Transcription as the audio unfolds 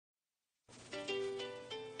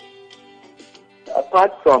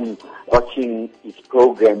apart from watching his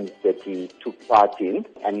programs that he took part in,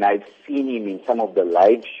 and I've seen him in some of the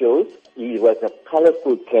live shows, he was a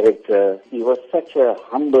colorful character. He was such a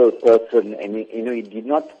humble person, and he did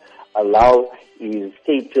not allow his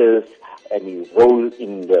status and his role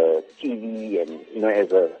in the TV and,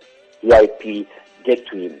 as a VIP get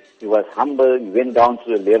to him. He was humble. He went down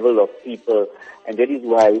to the level of people, and that is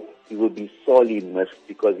why he will be sorely missed,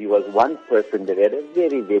 because he was one person that had a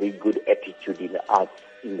very, very good attitude in the arts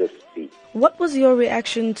industry. What was your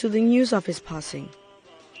reaction to the news of his passing?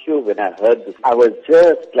 Sure, when I heard this, I was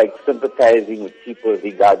just like sympathizing with people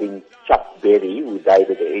regarding Chuck Berry, who died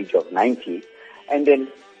at the age of 90. And then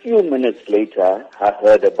a few minutes later, I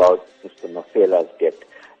heard about Mr. Mafela's death.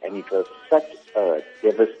 And it was such a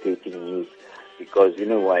devastating news, because you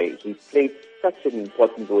know why? He played such an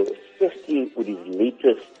important role, especially with his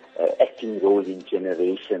latest acting role in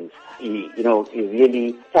Generations. He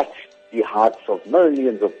really touched the hearts of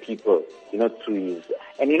millions of people, through his...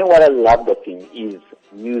 And you know what I loved of him? His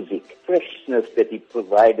music, freshness that he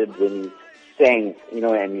provided when he sang,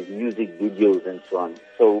 and his music videos and so on.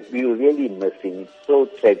 So we were really missing. It's so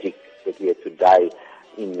tragic that he had to die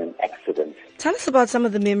in an accident. Tell us about some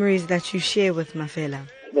of the memories that you share with Mafela.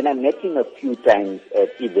 When I met him a few times at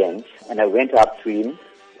events, and I went up to him,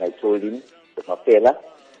 I told him, Mafela,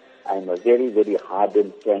 I'm a very, very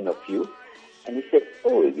hardened fan of you. And he said,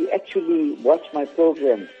 oh, you actually watch my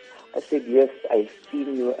program? I said, yes, I've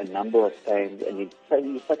seen you a number of times, and it's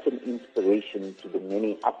such an inspiration to the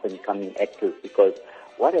many up-and-coming actors, because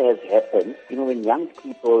what has happened, when young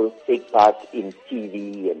people take part in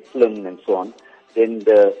TV and film and so on, then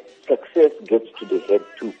the success gets to the head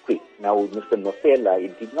too quick. Now, with Mr. Mafela,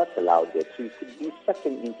 it did not allow that. So it could be such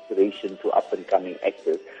an inspiration to up-and-coming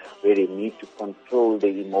actors, where they need to control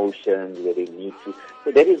their emotions, where they need to...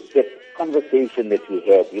 So that is that conversation that we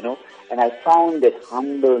had, and I found that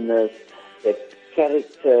humbleness, that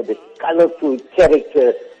character, that colorful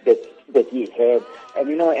character that he had,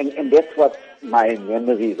 and that's what my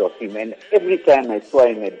memories of him. And every time I saw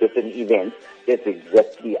him at different events, that's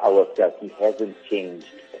exactly how I felt. He hasn't changed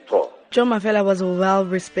at all. Joe Mafela was a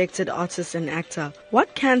well-respected artist and actor.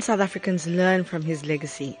 What can South Africans learn from his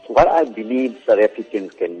legacy? What I believe South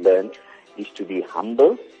Africans can learn is to be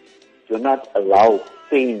humble. Do not allow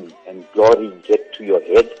fame and glory get to your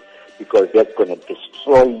head, because that's going to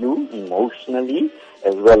destroy you emotionally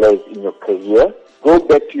as well as in your career. Go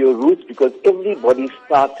back to your roots, because everybody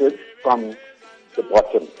started from the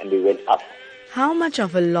bottom and they went up. How much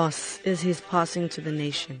of a loss is his passing to the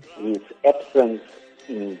nation? His absence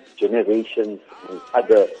in Generations and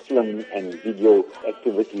other film and video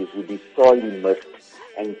activities will be sorely missed.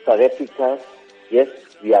 And South Africa, yes,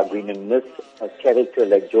 we are going to miss a character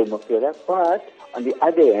like Joe Mafela, but on the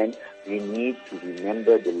other hand, we need to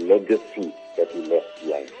remember the legacy that he left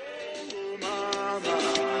behind.